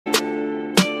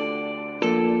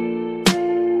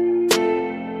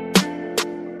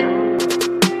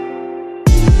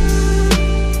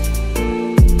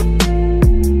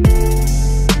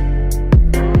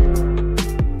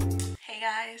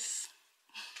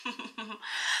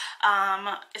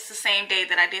It's the same day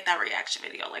that I did that reaction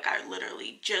video. Like, I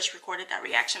literally just recorded that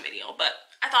reaction video. But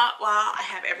I thought, well, I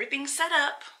have everything set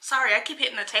up. Sorry, I keep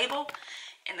hitting the table,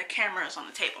 and the camera is on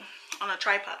the table, on a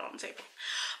tripod on the table.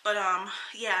 But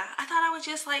yeah, I thought I would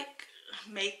just like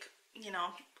make, you know,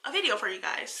 a video for you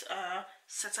guys,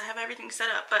 since I have everything set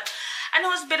up. But I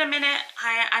know it's been a minute.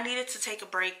 I needed to take a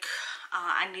break.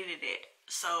 I needed it,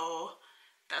 so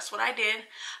that's what I did.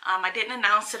 I didn't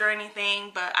announce it or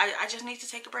anything, but I just need to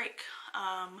take a break.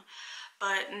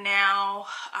 But now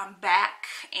I'm back,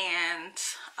 and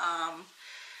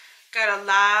got a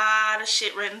lot of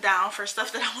shit written down for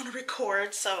stuff that I want to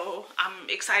record, so I'm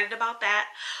excited about that.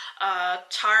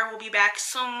 Tara will be back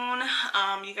soon.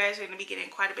 You guys are going to be getting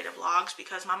quite a bit of vlogs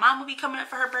because my mom will be coming up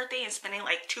for her birthday and spending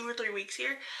like 2 or 3 weeks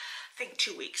here. I think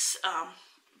 2 weeks.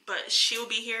 But she'll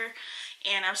be here,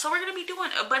 and so we're gonna be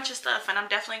doing a bunch of stuff, and I'm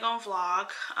definitely gonna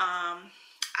vlog.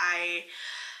 I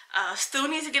still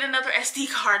need to get another SD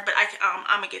card, but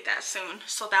I'm gonna get that soon,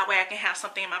 so that way I can have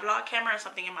something in my vlog camera and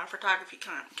something in my photography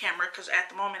camera, because at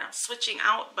the moment I'm switching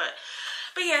out. But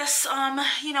yes,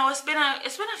 you know, it's been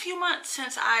a few months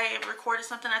since I recorded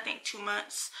something. I think 2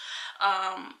 months.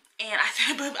 And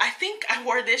I think I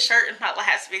wore this shirt in my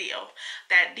last video,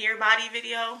 that Dear Body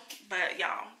video. But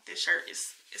y'all, this shirt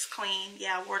is clean.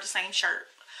 Yeah, I wore the same shirt,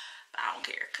 but I don't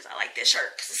care because I like this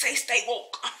shirt because it says stay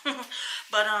woke.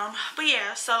 but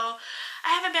yeah, so I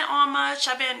haven't been on much.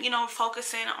 I've been, you know,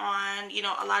 focusing on, you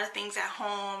know, a lot of things at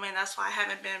home, and that's why I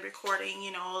haven't been recording.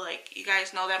 You know, like, you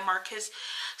guys know that Mark is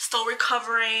still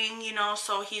recovering, you know,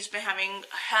 so he's been having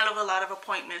a hell of a lot of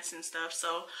appointments and stuff.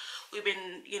 So we've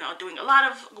been, you know, doing a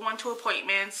lot of going to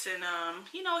appointments, and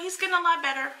you know, he's getting a lot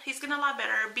better. He's getting a lot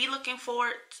better. Be looking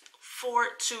forward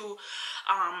to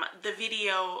the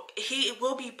video. He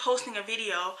will be posting a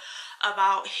video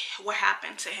about what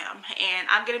happened to him, and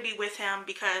I'm gonna be with him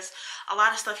because a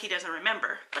lot of stuff he doesn't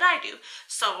remember, but I do.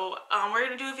 So we're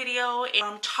gonna do a video,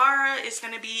 and Tara is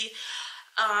gonna be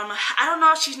I don't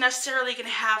know if she's necessarily going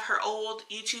to have her old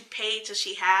YouTube page that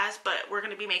she has, but we're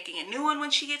going to be making a new one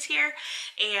when she gets here.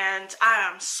 And I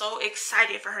am so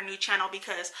excited for her new channel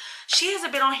because she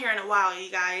hasn't been on here in a while,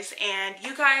 you guys. And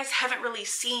you guys haven't really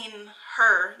seen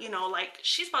her, you know, like,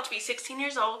 she's about to be 16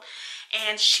 years old.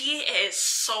 And she is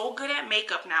so good at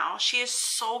makeup now. She is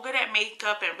so good at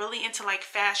makeup and really into like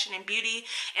fashion and beauty.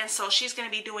 And so she's going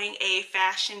to be doing a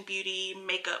fashion, beauty,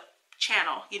 makeup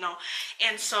channel, you know.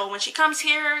 And so when she comes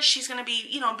here, she's gonna be,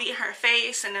 you know, beating her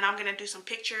face, and then I'm gonna do some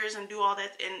pictures and do all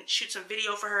that and shoot some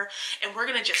video for her, and we're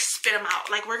gonna just spit them out.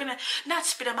 Like, we're gonna not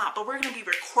spit them out, but we're gonna be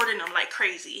recording them like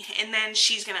crazy, and then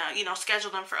she's gonna, you know,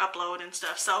 schedule them for upload and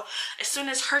stuff. So as soon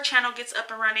as her channel gets up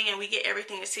and running and we get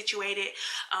everything situated,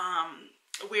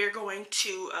 we're going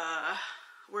to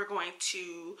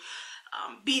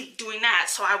be doing that.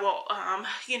 So I will,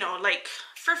 you know, like,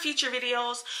 for future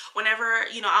videos, whenever,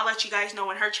 you know, I'll let you guys know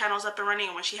when her channel's up and running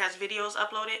and when she has videos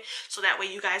uploaded, so that way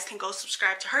you guys can go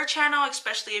subscribe to her channel,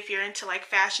 especially if you're into like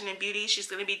fashion and beauty. She's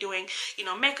going to be doing, you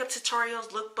know, makeup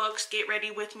tutorials, lookbooks, get ready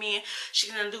with me.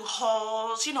 She's going to do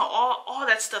hauls, you know, all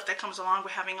that stuff that comes along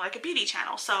with having like a beauty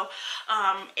channel. So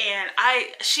and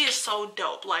she is so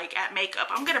dope, like, at makeup.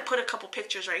 I'm going to put a couple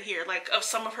pictures right here, like, of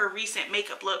some of her recent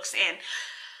makeup looks, and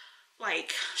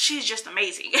like, she's just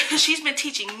amazing. She's been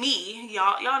teaching me.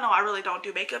 Y'all know I really don't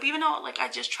do makeup, even though, like, I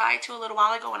just tried to a little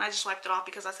while ago and I just wiped it off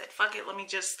because I said, fuck it, let me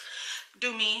just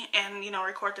do me and, you know,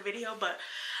 record the video. But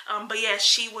yeah,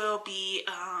 she will be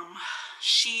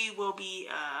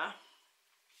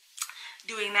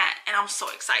doing that, and I'm so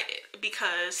excited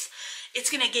because it's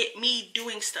gonna get me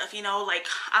doing stuff, you know. Like,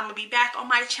 I'm gonna be back on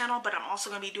my channel, but I'm also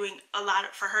gonna be doing a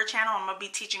lot for her channel. I'm gonna be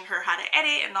teaching her how to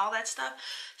edit and all that stuff.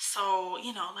 So,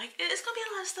 you know, like, it's gonna be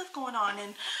a lot of stuff going on,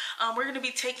 and we're gonna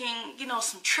be taking, you know,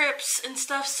 some trips and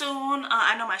stuff soon.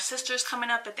 I know my sister's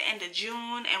coming up at the end of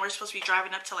June, and we're supposed to be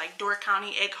driving up to like Door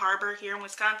County, Egg Harbor here in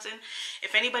Wisconsin.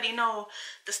 If anybody know,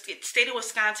 the state of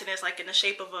Wisconsin is like in the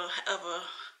shape of a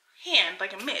hand,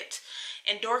 like a mitt.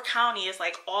 And Door County is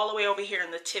like all the way over here in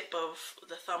the tip of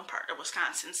the thumb part of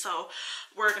Wisconsin. So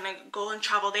we're gonna go and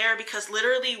travel there because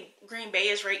literally Green Bay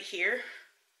is right here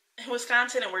in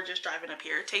Wisconsin, and we're just driving up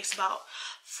here. It takes about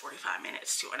 45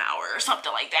 minutes to an hour or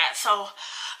something like that. So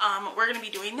we're gonna be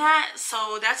doing that.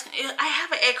 So that's, I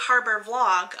have an Egg Harbor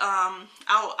vlog.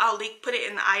 I'll link, put it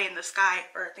in the eye in the sky,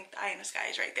 or I think the eye in the sky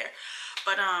is right there.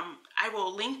 But I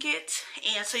will link it,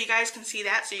 and so you guys can see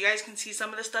that, so you guys can see some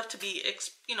of the stuff to be,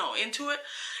 you know, into it,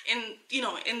 and, you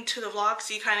know, into the vlog,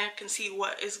 so you kind of can see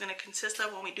what is going to consist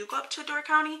of when we do go up to Door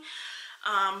County.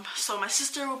 So my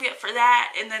sister will be up for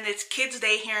that, and then it's Kids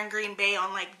Day here in Green Bay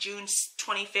on like June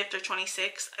 25th or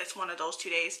 26th. It's one of those 2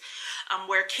 days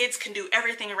where kids can do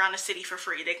everything around the city for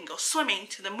free. They can go swimming,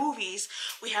 to the movies.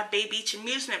 We have Bay Beach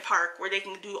Amusement Park where they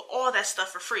can do all that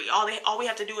stuff for free. All we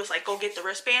have to do is like go get the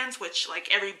wristbands, which like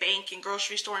every bank and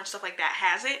grocery store and stuff like that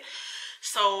has it.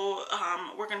 So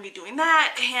we're gonna be doing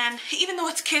that, and even though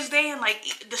it's Kids Day and like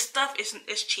the stuff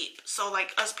is cheap, so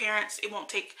like us parents,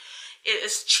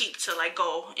 it's cheap to like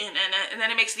go in, and then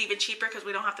it makes it even cheaper because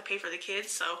we don't have to pay for the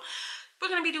kids. So we're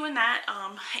gonna be doing that,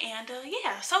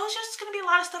 yeah, so it's just gonna be a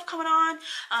lot of stuff coming on.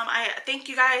 I thank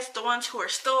you guys, the ones who are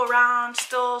still around,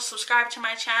 still subscribe to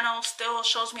my channel, still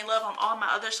shows me love on all my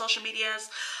other social medias.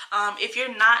 If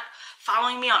you're not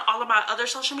following me on all of my other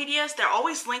social medias, they're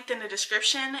always linked in the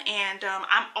description, and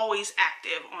I'm always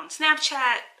active on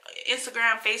Snapchat,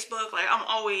 Instagram, Facebook. Like I'm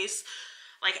always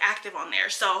like active on there,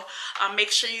 so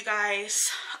make sure you guys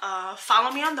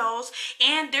follow me on those.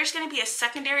 And there's going to be a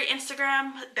secondary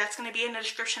Instagram that's going to be in the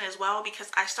description as well,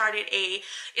 because I started a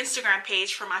Instagram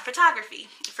page for my photography.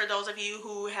 For those of you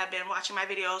who have been watching my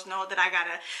videos know that I got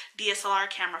a DSLR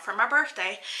camera for my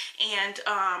birthday, and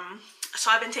so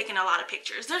I've been taking a lot of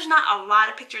pictures. There's not a lot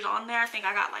of pictures on there. I think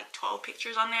I got like 12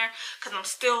 pictures on there because I'm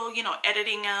still, you know,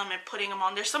 editing them and putting them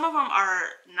on there. Some of them are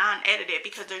non-edited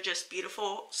because they're just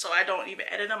beautiful, so I don't even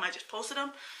edit them. I just posted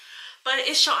them. But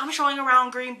I'm showing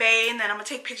around Green Bay, and then I'm gonna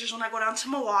take pictures when I go down to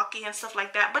Milwaukee and stuff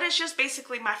like that. But it's just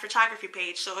basically my photography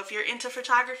page. So if you're into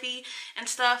photography and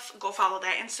stuff, go follow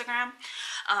that Instagram,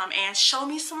 and show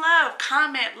me some love,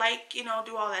 comment, like, you know,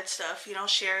 do all that stuff, you know,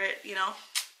 share it, you know.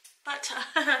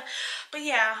 But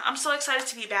yeah, I'm so excited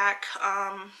to be back.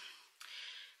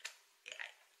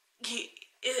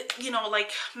 You know,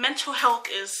 like mental health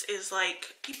is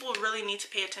like, people really need to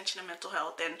pay attention to mental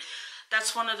health, and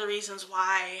that's one of the reasons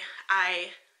why I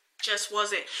just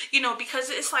wasn't, you know, because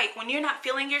it's like when you're not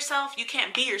feeling yourself, you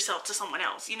can't be yourself to someone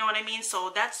else, you know what I mean? So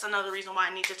that's another reason why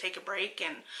I need to take a break,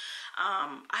 and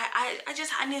I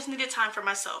just needed time for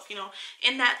myself, you know.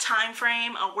 In that time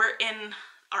frame, we're in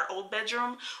our old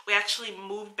bedroom. We actually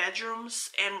moved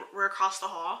bedrooms, and we're across the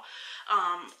hall.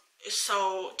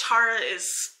 So Tara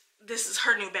this is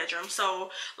her new bedroom,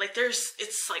 so like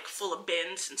it's like full of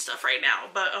bins and stuff right now.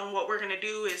 But what we're gonna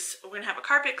do is we're gonna have a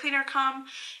carpet cleaner come,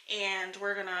 and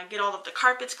we're gonna get all of the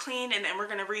carpets clean, and then we're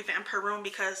gonna revamp her room,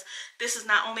 because this is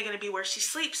not only gonna be where she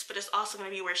sleeps, but it's also gonna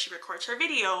be where she records her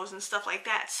videos and stuff like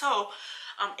that. So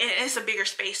and it's a bigger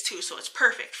space too, so it's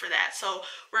perfect for that. So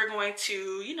we're going to,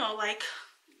 you know, like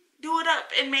do it up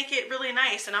and make it really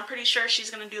nice. And I'm pretty sure she's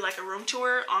gonna do like a room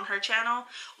tour on her channel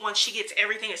once she gets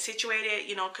everything situated,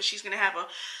 you know, because she's gonna have a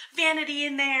vanity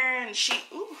in there, and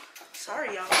ooh,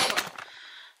 sorry y'all,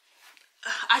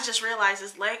 I just realized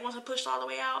this leg wasn't pushed all the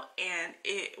way out, and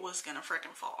it was gonna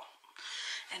freaking fall.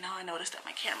 And now I noticed that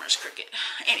my camera's crooked.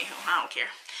 Anywho, I don't care.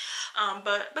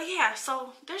 But yeah,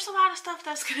 so there's a lot of stuff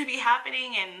that's gonna be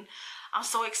happening, and I'm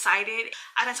so excited.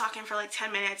 I've been talking for like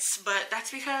 10 minutes, but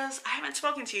that's because I haven't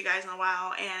spoken to you guys in a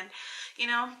while. And you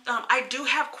know, I do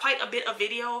have quite a bit of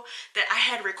video that I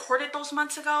had recorded those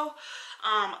months ago.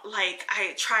 Like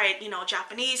I tried, you know,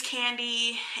 Japanese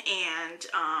candy, and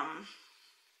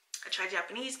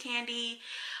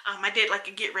I did like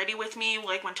a get ready with me,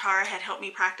 like when Tara had helped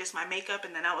me practice my makeup,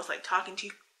 and then I was like talking to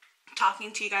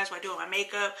you guys while doing my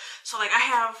makeup. So like I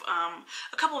have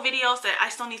a couple of videos that I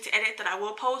still need to edit that I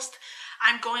will post.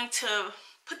 I'm going to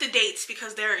put the dates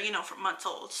because they're, you know, from months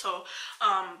old. So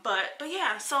but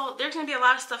yeah, so there's gonna be a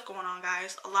lot of stuff going on,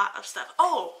 guys, a lot of stuff.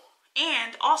 Oh,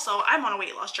 and also I'm on a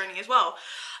weight loss journey as well.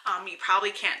 You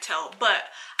probably can't tell, but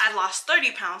I've lost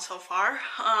 30 pounds so far.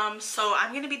 So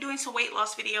I'm gonna be doing some weight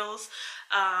loss videos.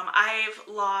 I've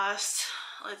lost,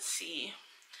 let's see,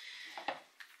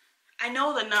 I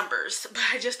know the numbers, but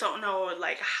I just don't know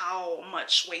like how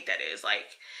much weight that is.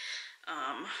 Like,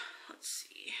 let's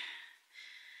see.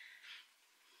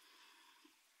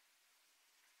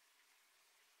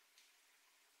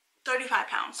 $35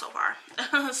 pounds so far.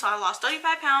 So I lost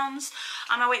 35 pounds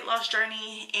on my weight loss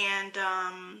journey, and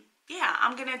yeah,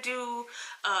 I'm gonna do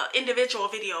individual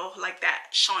video like that,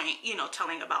 showing, you know,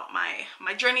 telling about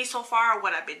my journey so far,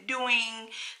 what I've been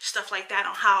doing, stuff like that,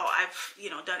 on how I've,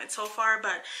 you know, done it so far.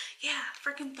 But yeah,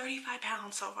 freaking 35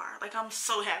 pounds so far. Like, I'm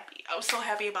so happy. I was so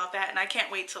happy about that, and I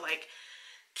can't wait to like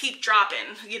keep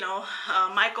dropping, you know.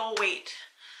 My goal weight,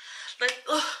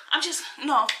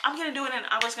 I'm gonna do it, and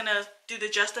I was gonna do the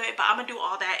gist of it, but I'm gonna do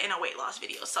all that in a weight loss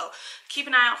video. So keep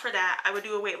an eye out for that. I would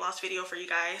do a weight loss video for you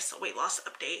guys, a weight loss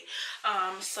update.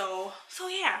 So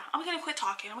yeah, I'm gonna quit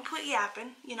talking. I'm gonna quit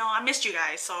yapping. You know, I missed you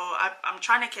guys, so I'm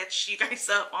trying to catch you guys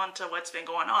up onto what's been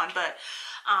going on. But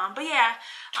yeah,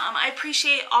 I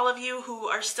appreciate all of you who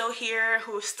are still here,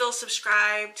 who are still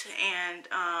subscribed, and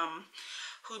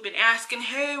who've been asking,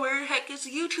 hey, where the heck is the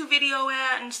YouTube video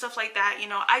at, and stuff like that. You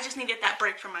know, I just needed that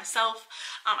break for myself.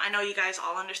 I know you guys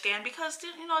all understand, because,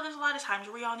 you know, there's a lot of times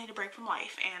where we all need a break from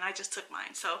life, and I just took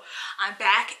mine. So I'm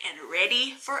back and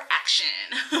ready for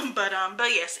action. but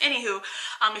yes, anywho,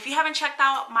 if you haven't checked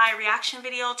out my reaction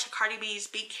video to Cardi B's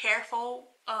Be Careful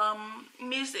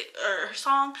music or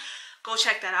song, go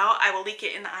check that out. I will link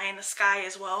it in the eye in the sky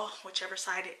as well, whichever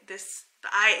side the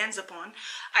eye ends up on.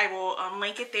 I will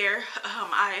link it there.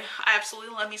 I absolutely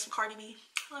love me some Cardi B.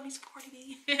 Love me some Cardi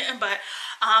B. But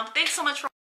thanks so much for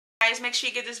guys. Make sure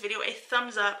you give this video a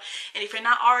thumbs up, and if you're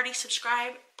not already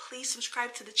subscribed, please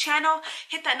subscribe to the channel.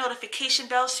 Hit that notification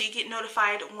bell so you get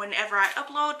notified whenever I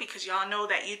upload, because y'all know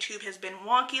that YouTube has been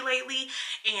wonky lately,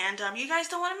 and you guys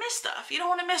don't want to miss stuff. You don't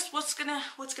want to miss what's gonna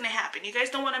happen. You guys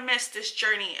don't want to miss this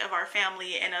journey of our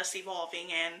family and us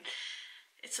evolving, and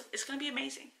it's gonna be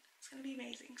amazing. It's gonna be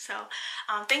amazing. So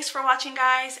thanks for watching,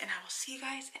 guys, and I will see you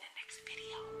guys in the next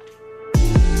video.